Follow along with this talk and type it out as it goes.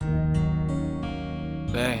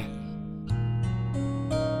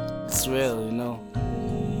real, you know.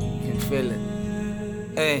 You can feel it.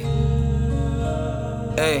 Hey,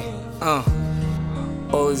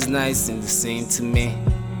 always nice and the same to me.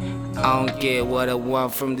 I don't get what I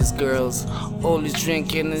want from these girls. Always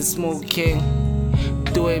drinking and smoking,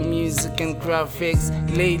 doing music and graphics.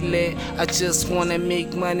 Lately, I just wanna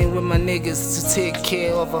make money with my niggas to take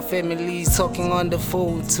care of our families. Talking on the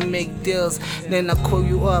phone to make deals. Then I call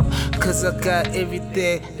you up, cause I got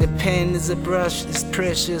everything. The pen is a brush, it's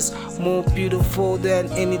precious, more beautiful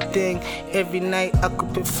than anything. Every night I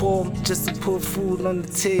could perform just to put food on the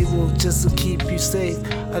table, just to keep you safe.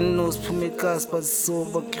 I know it's for me cause but it's so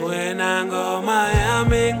okay. When I go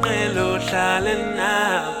Miami, ngicela uhlale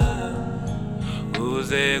nami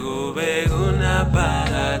kuze kube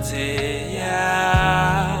kunaphakathe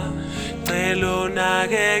ya cela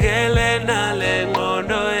unakekele nale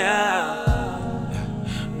ngqondo ya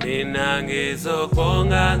mina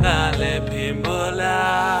ngizokubonga ngale phimbo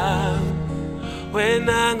lami. When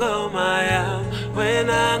I go Miami, when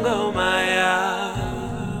I go Miami,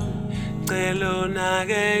 cela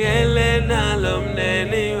unakekele nalo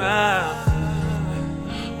mndeni wami.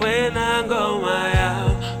 When I go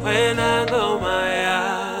Miami, when I go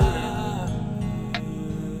Miami.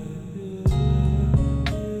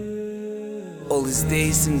 All these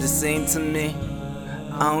days seem the same to me.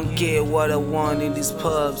 I don't care what I want in these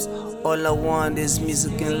pubs. All I want is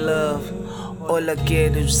music and love. All I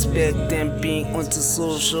get is respect and being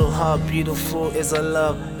antisocial. How beautiful is our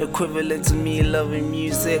love, equivalent to me loving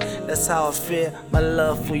music. That's how I feel, my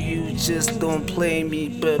love for you. Just don't play me,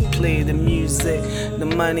 but play the music. The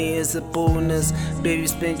money is a bonus, baby,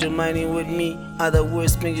 spend your money with me. Other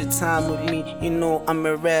words, spend your time with me. You know I'm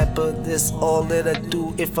a rapper, that's all that I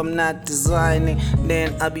do. If I'm not designing,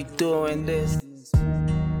 then I'll be doing this.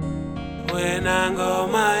 When I go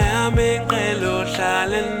Miami, ngicela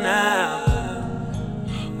uhlale nami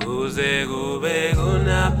kuze kube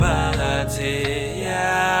kunaphakathe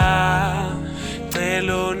ya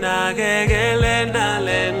cela unakekele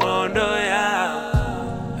nale ngqondo ya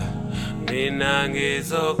mina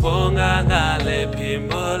ngizokubonga ngale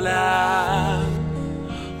phimbo lami.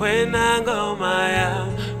 When I go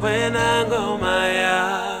Miami, when I go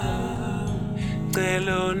Miami,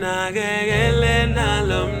 cela unakekele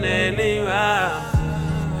nalo mndeni wami.